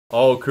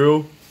All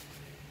crew,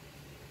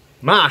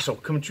 Marshall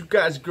coming to you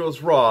guys and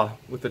girls raw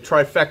with the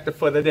trifecta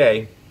for the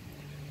day.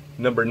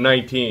 Number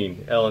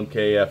 19,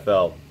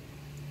 LMKFL.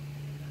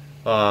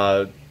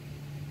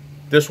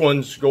 This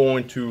one's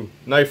going to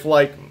Knife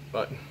Life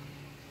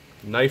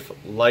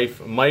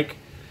Mike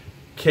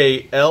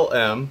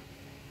KLM.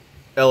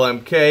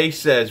 LMK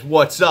says,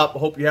 "What's up?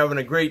 Hope you're having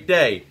a great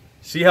day."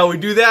 See how we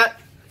do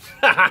that?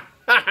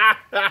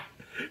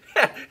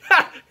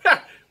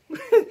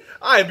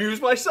 I abuse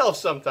myself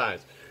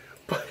sometimes.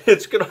 But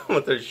let's get on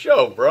with the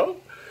show, bro.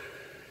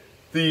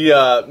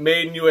 The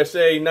Made in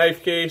USA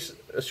knife case,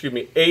 excuse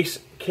me, Ace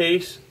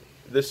case.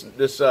 This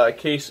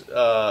case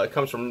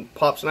comes from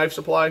Pop's Knife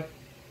Supply.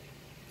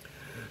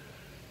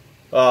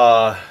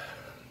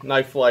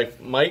 Knife Life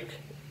Mike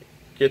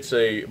gets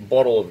a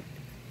bottle of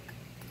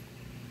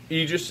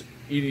Aegis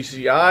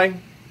EDCI.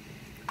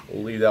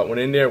 We'll leave that one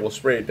in there. We'll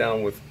spray it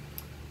down with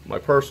my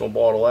personal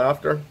bottle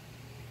after.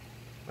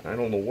 I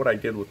don't know what I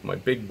did with my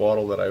big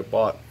bottle that I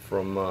bought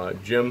from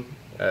Jim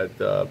at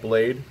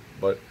Blade,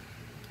 but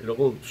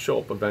it'll show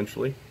up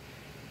eventually.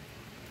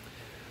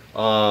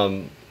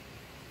 So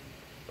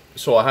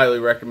I highly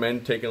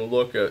recommend taking a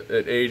look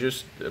at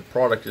Aegis. The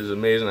product is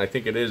amazing. I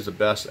think it is the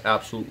best,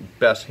 absolute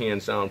best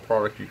hands down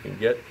product you can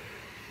get.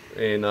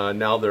 And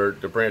now they're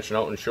branching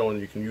out and showing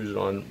you can use it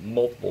on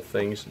multiple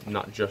things,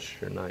 not just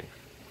your knife.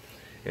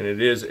 And it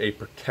is a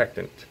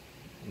protectant,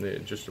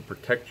 just to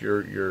protect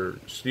your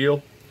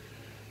steel.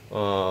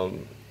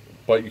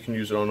 But you can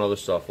use it on other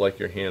stuff like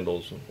your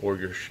handles or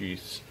your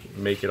sheaths.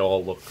 Make it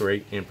all look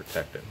great and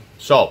protect it.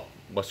 So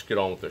let's get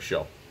on with the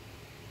show.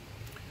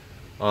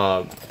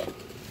 Almost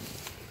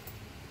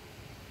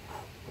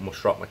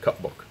dropped my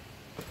cut book.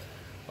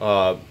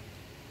 Go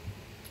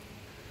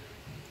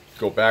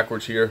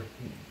backwards here.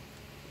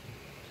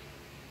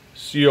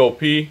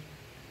 COP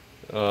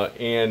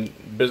and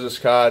business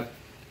card.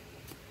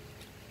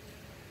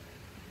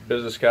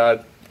 Business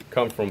card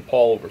come from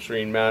Paul over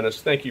Serene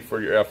Madness. Thank you for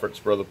your efforts,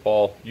 brother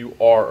Paul. You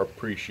are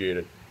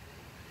appreciated.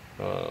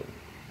 There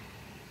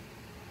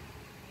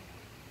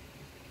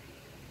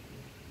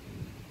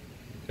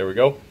we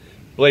go.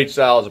 Blade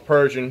style is a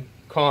Persian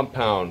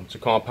compound. It's a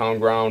compound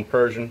ground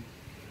Persian.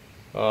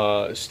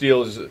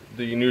 Steel is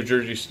the New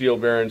Jersey Steel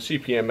Baron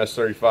CPM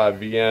S35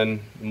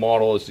 VN.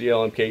 Model is the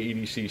LMK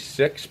EDC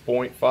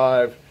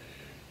 6.5.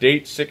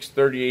 Date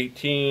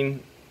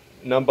 6/30/18.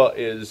 Number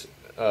is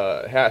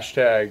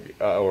hashtag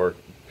or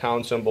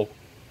pound symbol,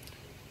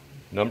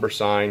 number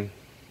sign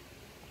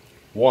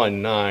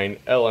 19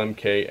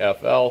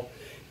 LMKFL.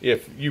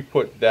 If you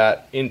put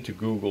that into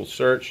Google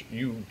search,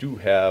 you do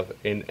have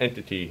an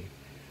entity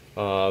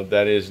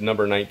that is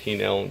number 19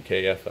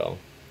 LMKFL.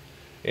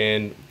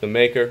 And the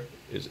maker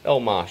is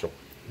L. Marshall.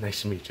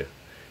 Nice to meet you.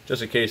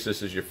 Just in case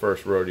this is your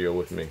first rodeo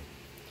with me.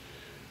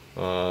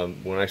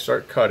 When I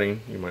start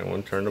cutting, you might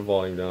want to turn the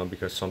volume down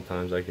because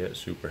sometimes I get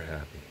super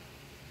happy.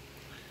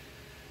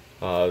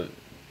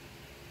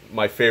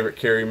 My favorite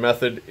carry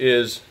method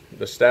is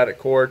the static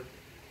cord.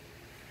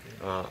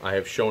 I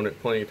have shown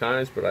it plenty of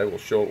times, but I will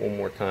show it one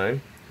more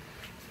time.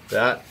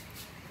 That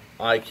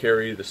I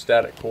carry the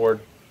static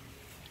cord.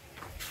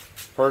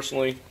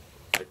 Personally,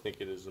 I think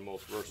it is the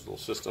most versatile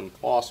system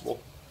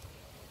possible.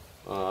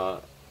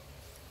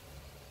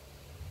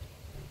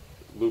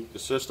 Loop the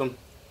system.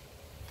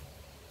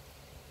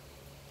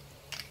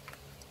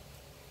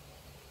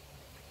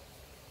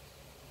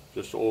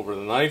 Just over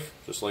the knife,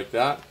 just like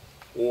that.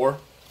 Or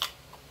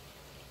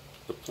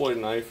deploy the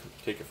knife,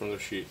 take it from the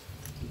sheath.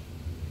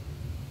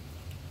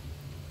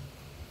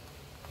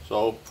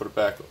 So put it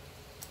back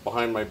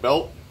behind my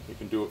belt. You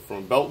can do it from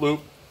a belt loop.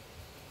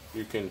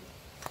 You can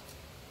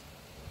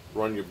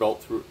run your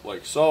belt through it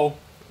like so,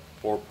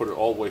 or put it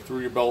all the way through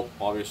your belt.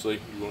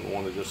 Obviously, you wouldn't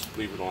want to just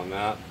leave it on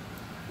that.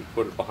 You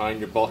put it behind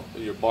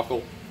your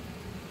buckle.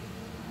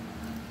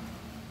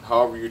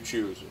 However you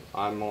choose.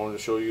 I'm going to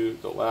show you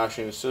the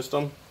lashing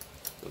system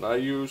that I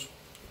use,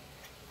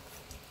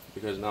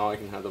 because now I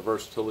can have the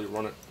versatility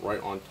run it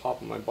right on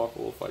top of my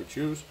buckle if I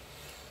choose,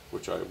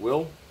 which I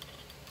will.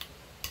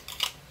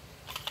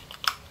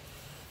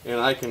 And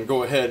I can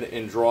go ahead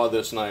and draw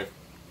this knife.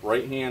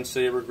 Right hand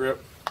saber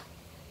grip,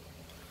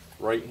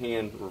 right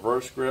hand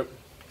reverse grip,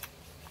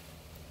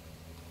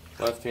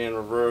 left hand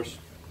reverse,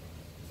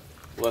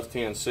 left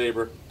hand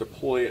saber.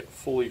 Deploy it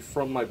fully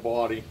from my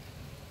body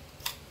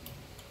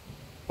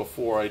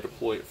before I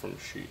deploy it from the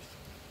sheath.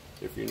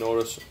 If you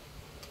notice,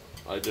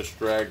 I just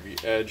drag the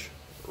edge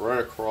right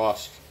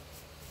across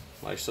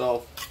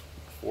myself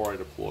before I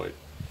deploy it.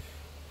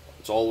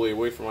 It's all the way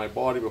away from my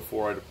body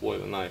before I deploy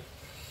the knife.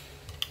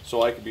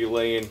 So I could be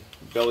laying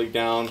belly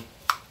down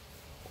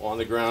on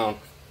the ground,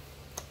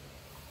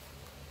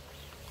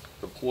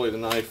 deploy the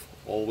knife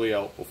all the way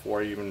out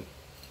before I even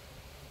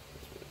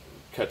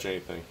catch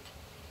anything.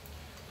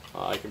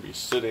 I can be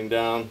sitting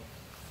down,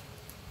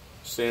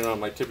 standing on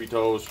my tippy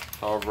toes,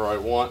 however I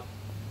want,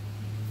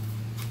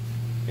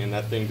 and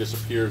that thing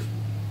disappears.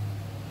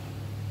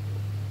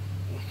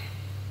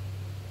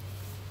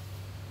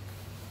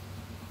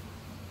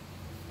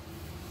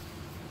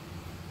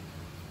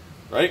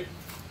 Right?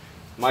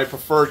 my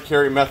preferred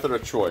carry method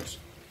of choice.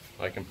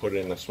 I can put it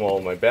in the small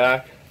of my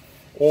back,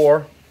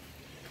 or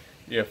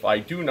if I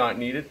do not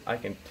need it, I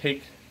can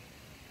take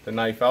the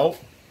knife out,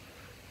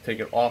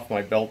 take it off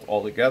my belt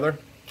altogether.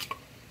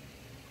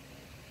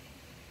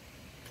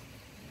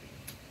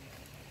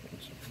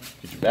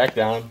 Get you back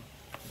down.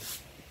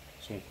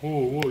 So,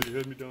 oh, you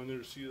had me down there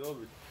to see the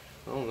other.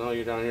 Oh, now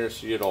you're down here to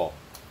see it all.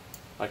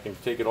 I can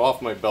take it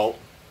off my belt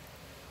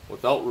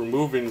without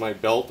removing my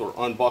belt or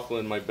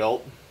unbuckling my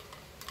belt.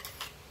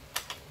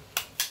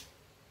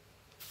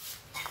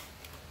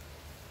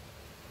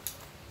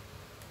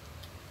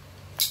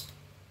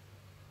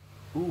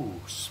 Ooh,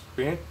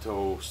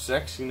 Spanto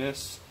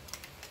sexiness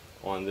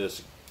on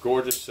this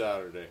gorgeous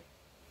Saturday.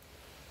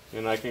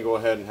 And I can go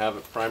ahead and have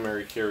it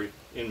primary carry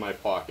in my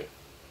pocket.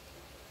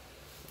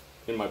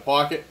 In my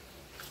pocket,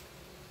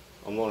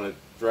 I'm going to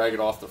drag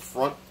it off the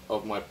front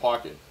of my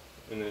pocket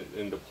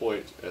and deploy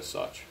it as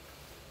such.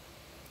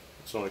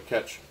 It's going to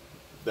catch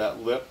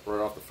that lip right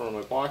off the front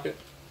of my pocket.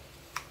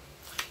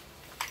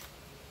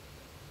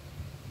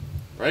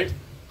 Right?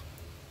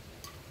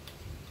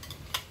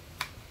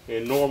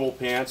 In normal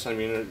pants, I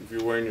mean, if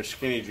you're wearing your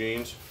skinny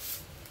jeans,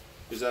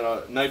 is that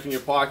a knife in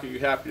your pocket? You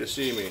happy to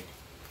see me?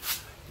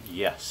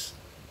 Yes.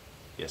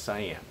 Yes, I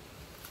am.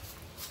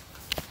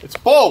 It's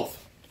both.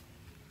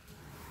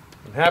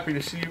 I'm happy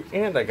to see you,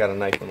 and I got a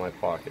knife in my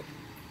pocket.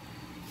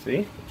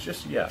 See? It's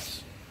just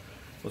yes.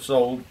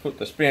 So we'll put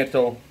the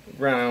Spanto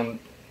ground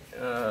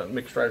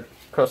mixed right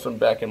custom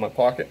back in my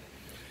pocket,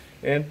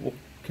 and we'll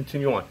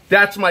continue on.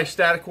 That's my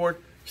static cord.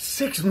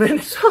 6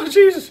 minutes. Oh,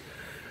 Jesus.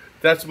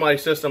 That's my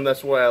system.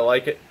 That's the way I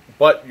like it.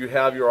 But you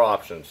have your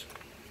options.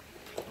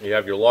 You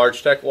have your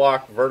large tech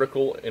lock,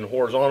 vertical and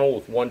horizontal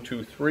with 1,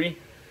 2, 3.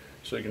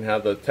 So you can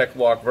have the tech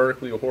lock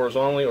vertically or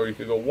horizontally, or you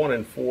could go 1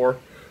 and 4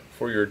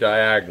 for your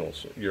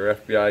diagonals. Your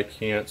FBI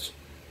cants.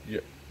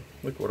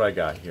 Look what I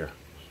got here.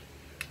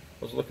 I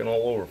was looking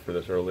all over for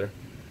this earlier.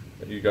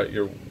 You got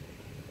your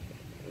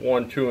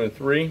 1, 2, and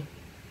 3.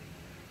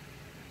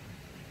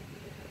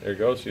 There you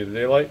go. See the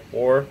daylight.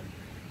 Or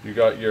you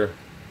got your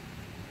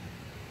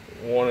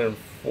 1 and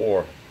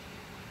 4.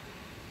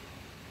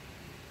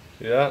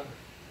 See that?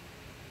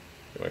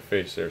 Get my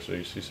face there so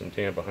you see some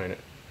tan behind it.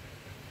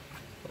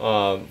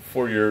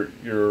 For your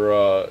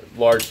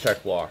large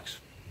tech locks.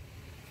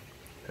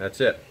 That's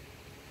it.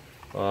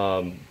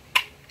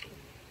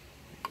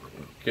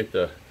 Get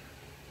the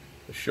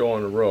show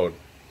on the road.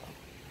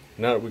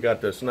 Now that we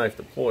got this knife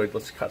deployed,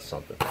 let's cut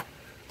something.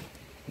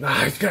 Nah,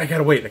 I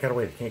gotta wait. I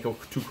can't go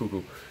too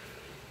cuckoo.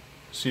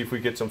 See if we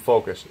get some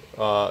focus.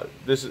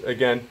 This is,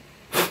 again,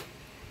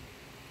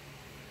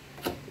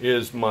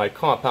 is my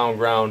compound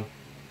ground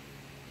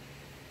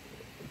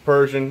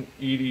Persian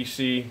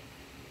EDC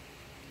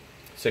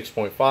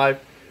 6.5.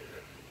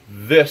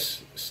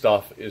 This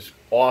stuff is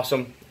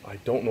awesome. I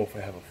don't know if I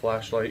have a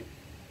flashlight,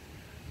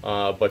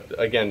 but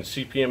again,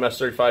 CPMS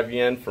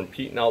 35EN from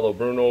Pete and Aldo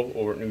Bruno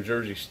over at New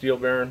Jersey Steel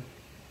Baron,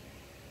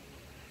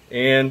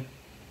 and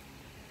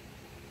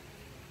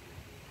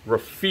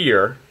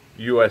Rafir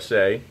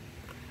USA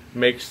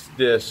makes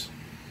this.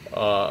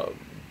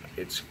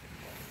 It's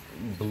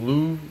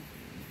blue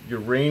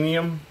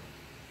uranium.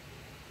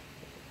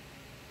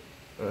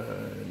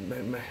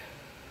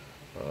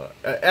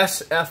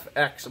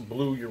 SFX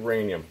blue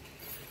uranium.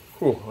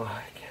 Whew,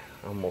 I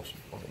almost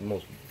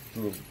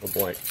drew a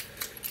blank.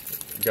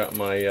 Got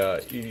my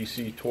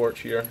EDC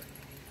torch here,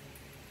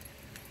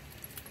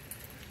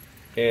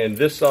 and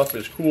this stuff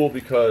is cool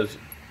because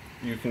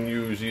you can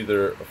use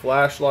either a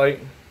flashlight,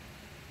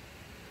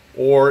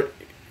 or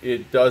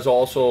it does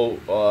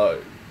also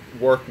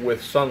work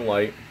with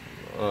sunlight,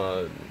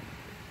 and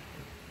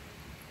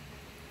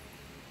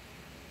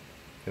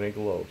it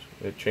glows.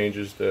 It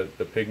changes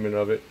the pigment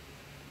of it.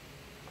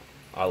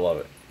 I love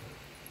it.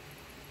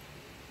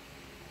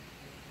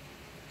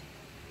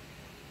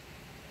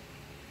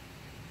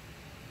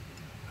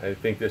 I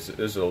think this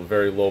is a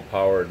very low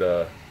powered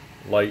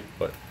light,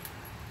 but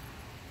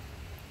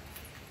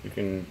you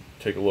can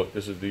take a look.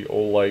 This is the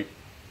Olight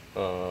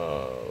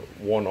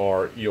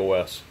 1R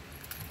EOS.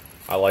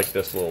 I like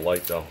this little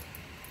light though.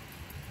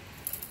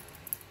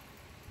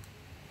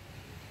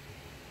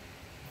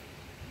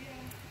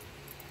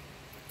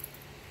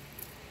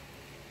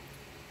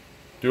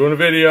 Doing a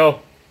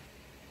video.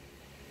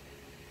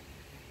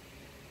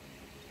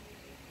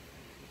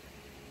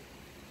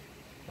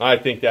 I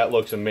think that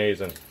looks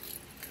amazing.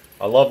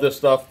 I love this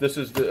stuff. This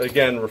is,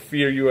 again,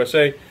 Rafir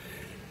USA,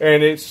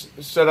 and it's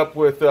set up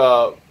with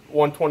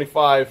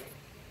 125,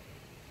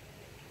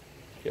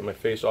 get my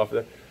face off of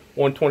that,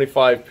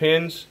 125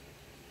 pins,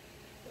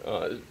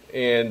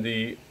 and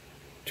the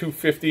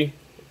 250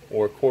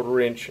 or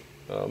 1/4 inch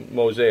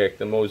mosaic.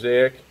 The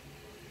mosaic,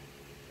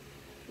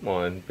 come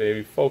on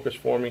baby, focus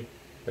for me.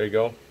 There you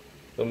go.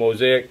 The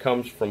mosaic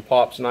comes from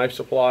Pop's Knife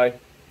Supply.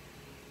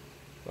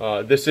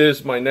 This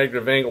is my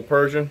negative angle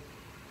Persian.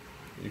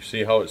 You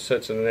see how it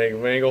sits in a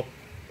negative angle,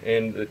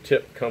 and the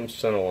tip comes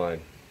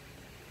centerline.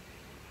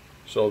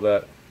 So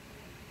that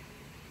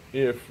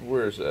if,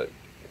 where's that?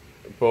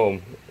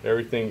 boom,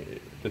 everything,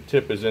 the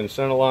tip is in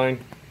center line.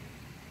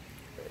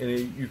 And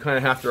you kind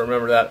of have to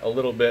remember that a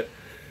little bit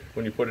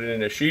when you put it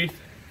in a sheath.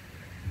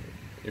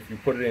 If you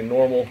put it in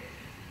normal,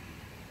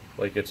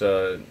 like it's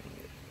a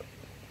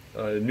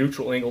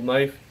neutral angle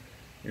knife,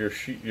 your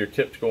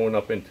tip's going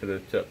up into the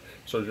tip.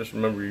 So just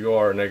remember, you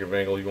are a negative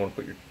angle. You want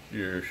to put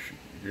your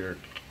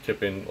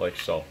tip in like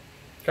so.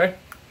 Okay.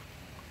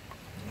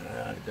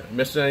 Did I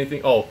miss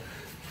anything? Oh,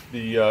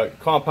 the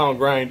compound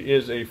grind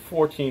is a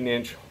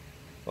 14-inch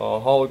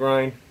hollow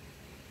grind.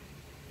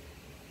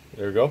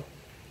 There we go.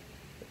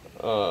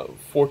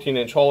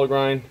 14-inch hollow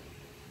grind,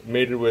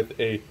 mated with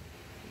the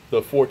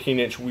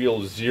 14-inch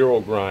wheel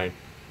zero grind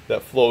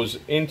that flows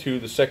into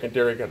the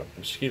secondary. Got a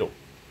mosquito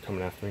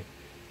coming after me.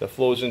 That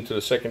flows into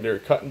the secondary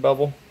cut and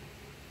bevel.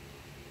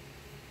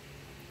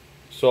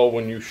 So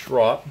when you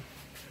strop,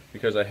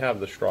 because I have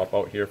the strop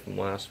out here from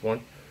last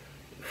one,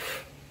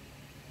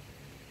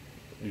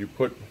 you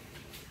put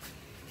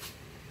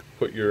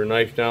your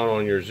knife down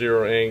on your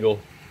zero angle,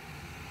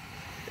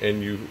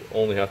 and you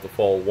only have to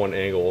follow one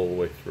angle all the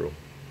way through.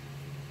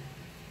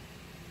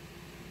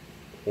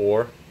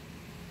 Or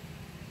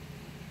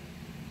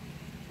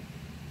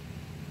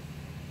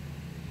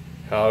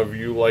however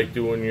you like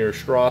doing your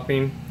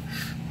stropping.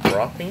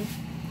 Stropping?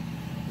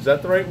 Is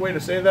that the right way to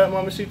say that,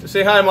 Mamacita?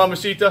 Say hi,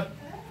 Mamacita.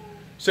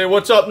 Say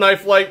what's up,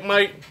 Knife Life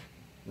Mike.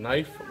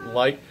 Knife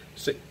Life.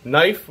 Say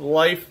Knife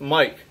Life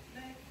Mike.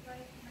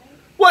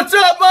 What's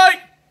up,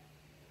 Mike?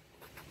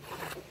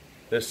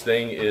 This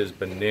thing is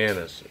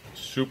bananas.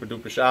 Super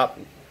duper sharp.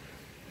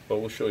 But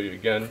we'll show you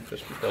again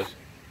just because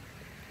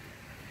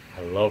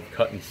I love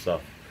cutting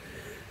stuff.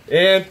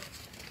 And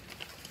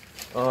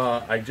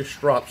I just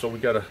dropped, so we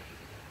gotta.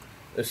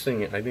 This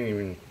thing, I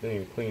didn't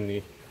even clean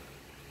the.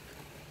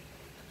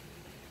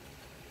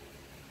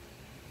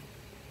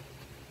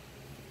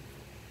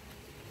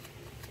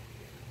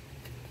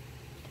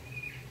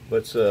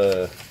 Let's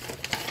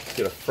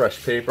get a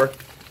fresh paper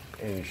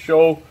and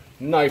show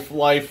Knife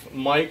Life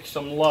Mike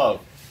some love.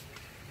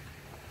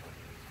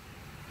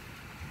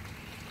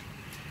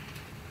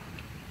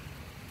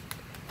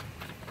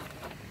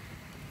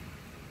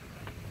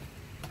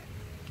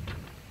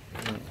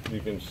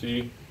 You can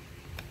see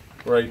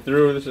right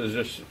through. This is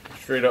just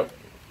straight up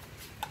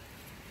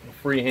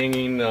free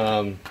hanging.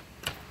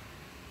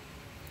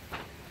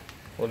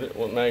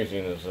 What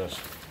magazine is this?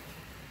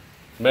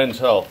 Men's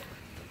Health.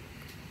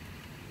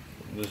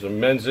 This is a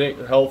Men's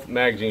Health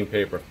magazine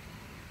paper.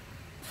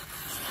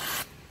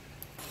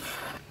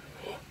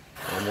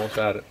 Almost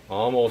had it.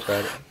 Almost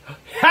had it.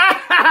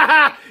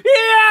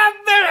 Yeah,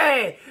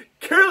 baby!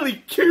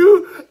 Curly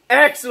Q,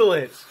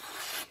 excellent.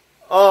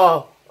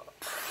 Oh,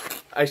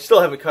 I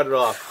still haven't cut it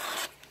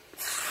off.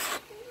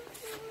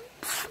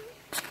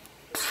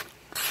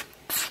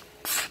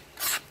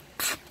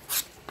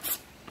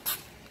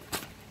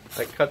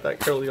 I cut that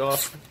curly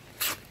off.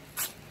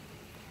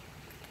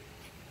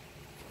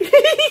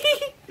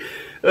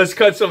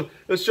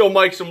 Let's show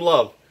Mike some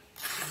love.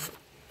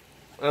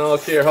 I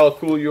don't care how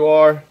cool you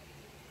are.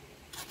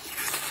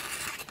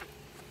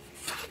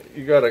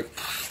 You gotta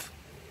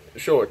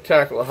show a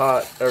tackle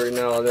hot every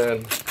now and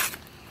then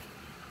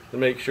to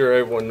make sure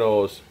everyone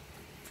knows.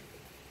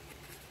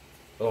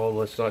 Oh,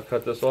 let's not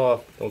cut this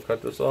off. Don't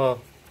cut this off.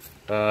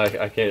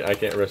 I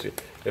can't rescue.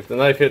 If the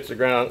knife hits the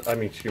ground,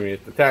 excuse me,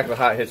 if the tackle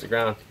hot hits the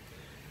ground,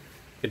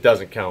 it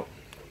doesn't count.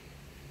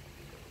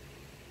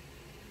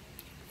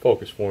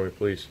 Focus for me,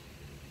 please.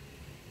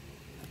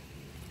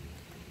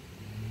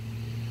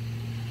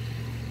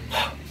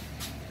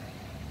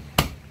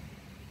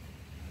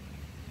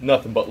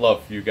 Nothing but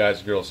love for you guys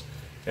and girls.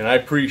 And I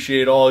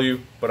appreciate all of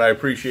you, but I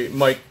appreciate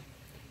Mike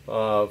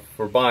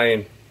for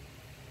buying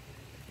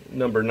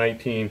number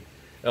 19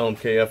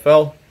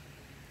 LMKFL.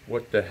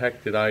 What the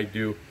heck did I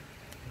do?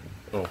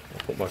 Oh,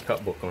 I put my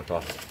cut book on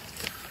top.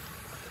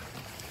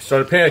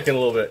 Started panicking a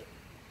little bit.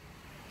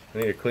 I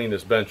need to clean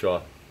this bench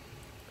off.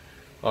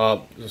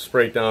 Just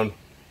spray it down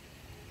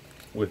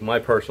with my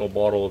personal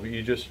bottle of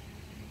Aegis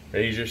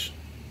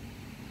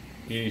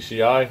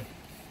EDCI.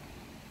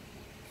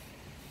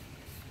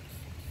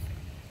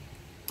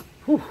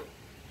 Whew.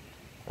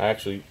 I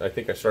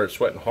think I started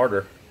sweating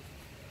harder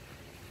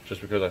just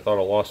because I thought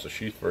I lost the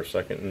sheath for a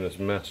second in this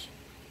mess.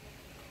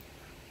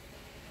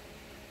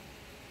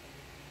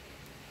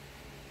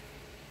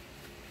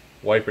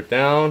 Wipe it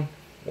down,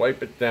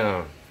 wipe it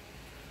down.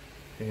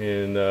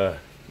 And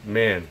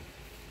man,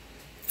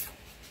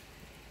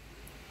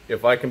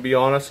 if I can be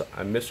honest,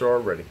 I miss her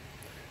already.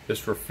 This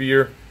for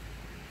Fear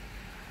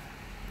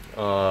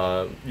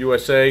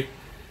USA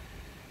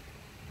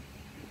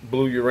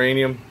Blue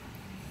Uranium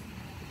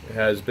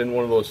has been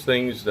one of those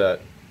things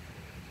that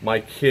my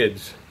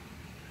kids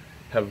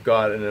have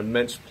got an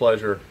immense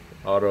pleasure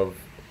out of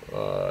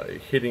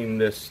hitting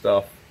this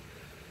stuff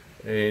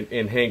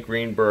in Hank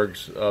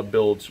Greenberg's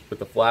builds with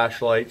the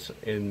flashlights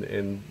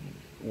and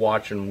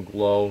watching them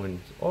glow and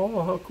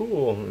oh how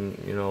cool, and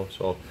you know,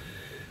 so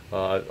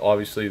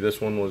obviously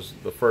this one was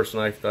the first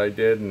knife that I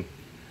did, and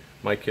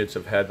my kids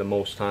have had the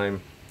most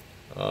time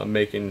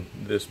making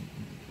this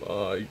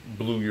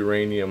blue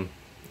uranium,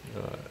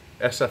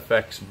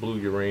 SFX blue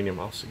uranium.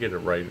 I'll get it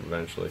right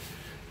eventually.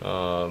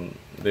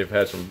 They've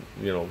had some,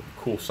 you know,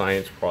 cool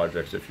science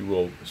projects, if you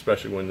will,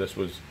 especially when this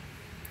was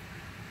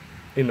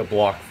in the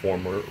block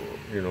form, or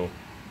you know.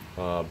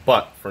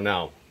 But for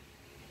now,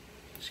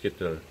 let's get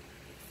the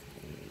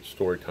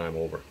story time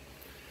over.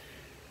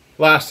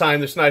 Last time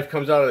this knife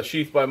comes out of the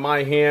sheath by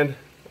my hand,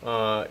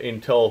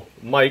 until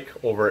Mike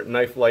over at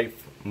Knife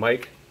Life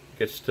Mike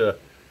gets to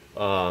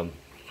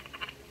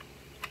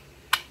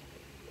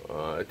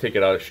take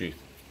it out of sheath.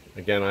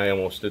 Again, I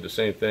almost did the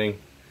same thing.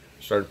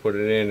 Started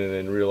putting it in and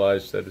then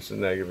realized that it's a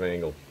negative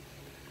angle.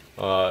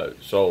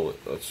 So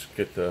let's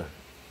get the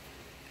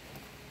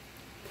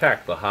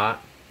tack the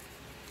hot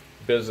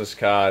business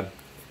card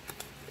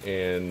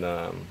and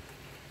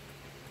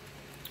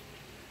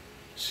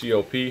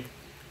COP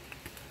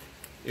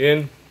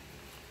in.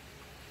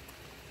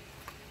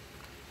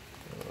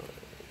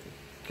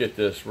 Get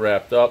this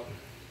wrapped up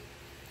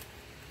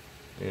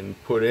and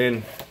put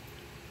in.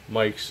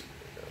 Mike's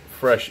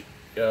fresh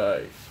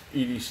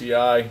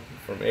EDCI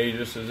from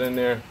Aegis is in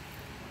there,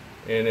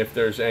 and if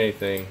there's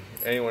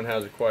anyone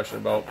has a question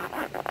about,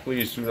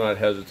 please do not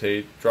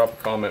hesitate. Drop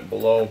a comment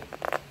below,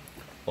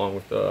 along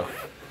with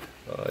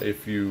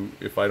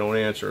if I don't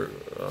answer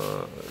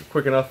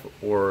quick enough,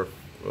 or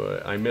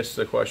if I missed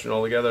the question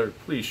altogether,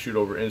 please shoot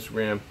over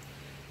Instagram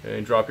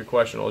and drop your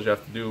question. All you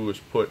have to do is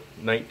put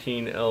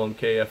 19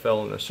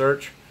 LMKFL in a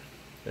search,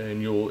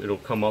 and it'll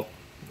come up.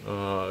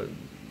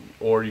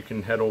 Or you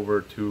can head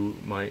over to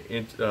my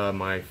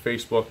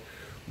Facebook,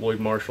 Lloyd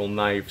Marshall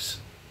Knives,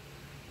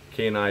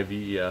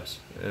 Knives,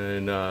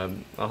 and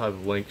I'll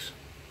have links.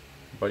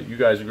 But you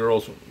guys and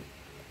girls,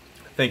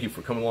 thank you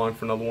for coming along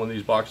for another one of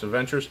these box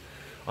adventures.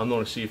 I'm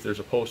going to see if there's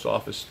a post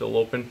office still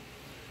open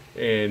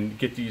and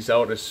get these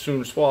out as soon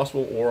as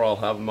possible, or I'll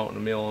have them out in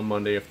the mail on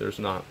Monday if there's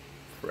not.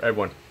 For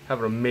everyone, have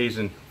an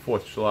amazing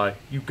 4th of July.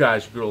 You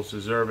guys and girls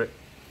deserve it.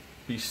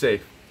 Be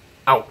safe.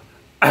 Out.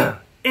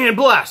 And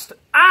blessed.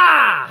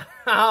 Ah!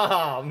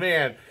 Oh,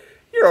 man.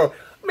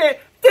 Man,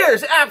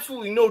 there's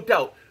absolutely no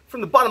doubt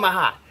from the bottom of my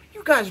heart.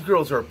 You guys and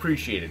girls are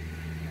appreciated.